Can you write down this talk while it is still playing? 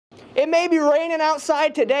It may be raining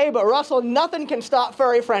outside today, but Russell, nothing can stop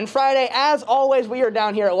Furry Friend Friday. As always, we are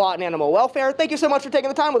down here at Lawton Animal Welfare. Thank you so much for taking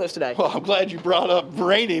the time with us today. Well, I'm glad you brought up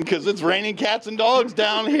raining, because it's raining cats and dogs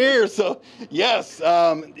down here. So, yes,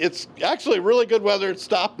 it's actually really good weather. It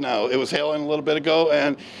stopped now. It was hailing a little bit ago,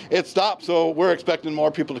 and it stopped, so we're expecting more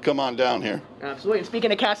people to come on down here. Absolutely. And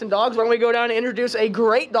speaking of cats and dogs, why don't we go down and introduce a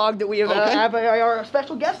great dog that we have, our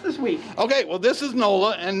special guest this week. Okay, well, this is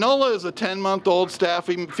Nola, and Nola is a 10-month-old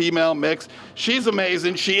Staffy female mix. She's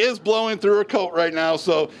amazing. She is blowing through her coat right now,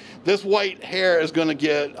 so this white hair is going to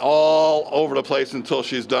get all over the place until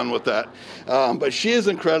she's done with that. But she is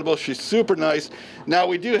incredible. She's super nice. Now,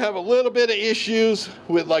 we do have a little bit of issues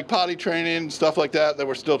with like potty training and stuff like that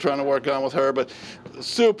we're still trying to work on with her, but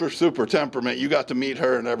super, super temperament. You got to meet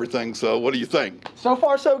her and everything, so what do you think? So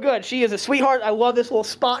far, so good. She is a sweetheart. I love this little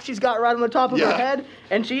spot she's got right on the top of her head,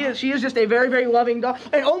 and she is just a very, very loving dog.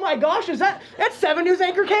 And oh my gosh, that's 7 News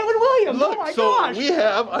anchor Caitlin Williams. Look, oh my so gosh. We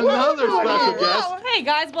have another special guest. Hey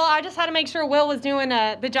guys, well, I just had to make sure Will was doing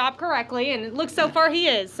the job correctly, and it looks so far he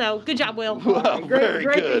is. So good job, Will. Well, great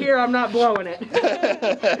to hear I'm not blowing it.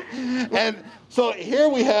 And so here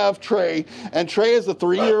we have Trey, and Trey is a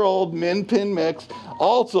 3-year-old Min Pin mix.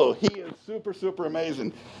 Also, he is super, super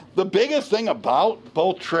amazing. The biggest thing about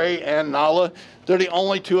both Trey and Nola, they're the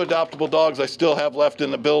only 2 adoptable dogs I still have left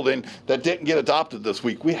in the building that didn't get adopted this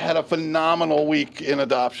week. We had a phenomenal week in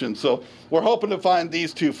adoption, so we're hoping to find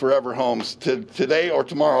these 2 forever homes today or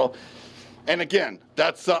tomorrow. And again,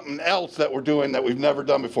 that's something else that we're doing that we've never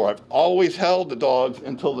done before. I've always held the dogs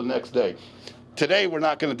until the next day. Today, we're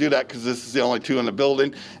not going to do that because this is the only 2 in the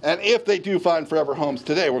building. And if they do find forever homes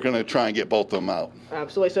today, we're going to try and get both of them out.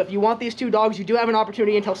 Absolutely. So if you want these 2 dogs, you do have an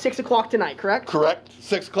opportunity until 6 o'clock tonight, correct? Correct.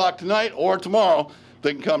 6 o'clock tonight or tomorrow.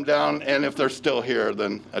 They can come down, and if they're still here,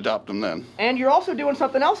 then adopt them then. And you're also doing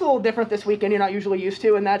something else a little different this weekend you're not usually used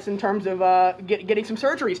to, and that's in terms of getting some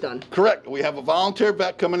surgeries done. Correct. We have a volunteer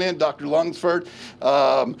vet coming in. Dr. Lungsford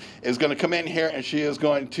is going to come in here, and she is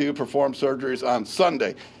going to perform surgeries on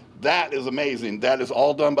Sunday. That is amazing. That is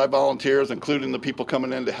all done by volunteers, including the people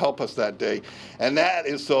coming in to help us that day. And that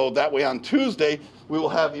is so that way on Tuesday, we will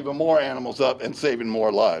have even more animals up and saving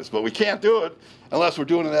more lives. But we can't do it unless we're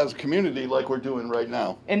doing it as a community like we're doing right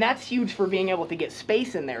now. And that's huge for being able to get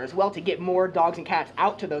space in there as well, to get more dogs and cats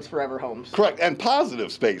out to those forever homes. Correct, and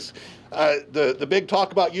positive space. The big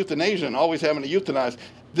talk about euthanasia and always having to euthanize,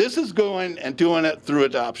 this is going and doing it through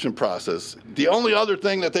adoption process. The only other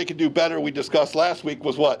thing that they could do better, we discussed last week,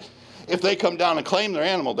 was what? If they come down and claim their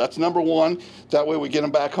animal, that's number 1. That way we get them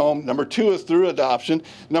back home. Number 2 is through adoption.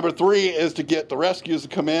 Number 3 is to get the rescues to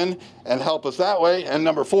come in and help us that way. And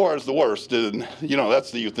number 4 is the worst. And, you know,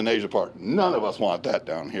 that's the euthanasia part. None of us want that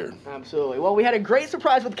down here. Absolutely. Well, we had a great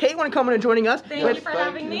surprise with Caitlin coming and joining us. Thank you for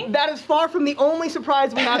having me. That is far from the only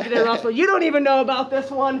surprise we have today, Russell. You don't even know about this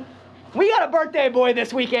one. We got a birthday boy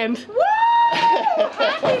this weekend. Woo! So,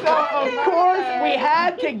 of course, we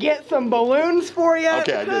had to get some balloons for you.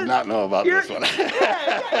 Okay, I did not know about this one. You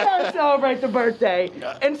gotta celebrate the birthday.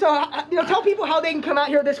 Yeah. And so, tell people how they can come out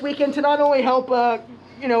here this weekend to not only help,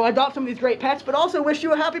 adopt some of these great pets, but also wish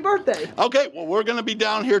you a happy birthday. Okay, well, we're going to be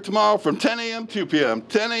down here tomorrow from 10 a.m. 2 p.m.,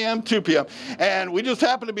 10 a.m. 2 p.m., and we just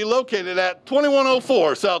happen to be located at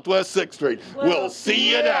 2104 Southwest 6th Street. We'll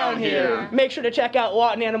see you down here. Make sure to check out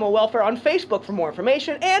Lawton Animal Welfare on Facebook for more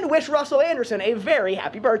information, and wish Russell Anderson a very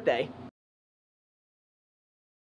happy birthday.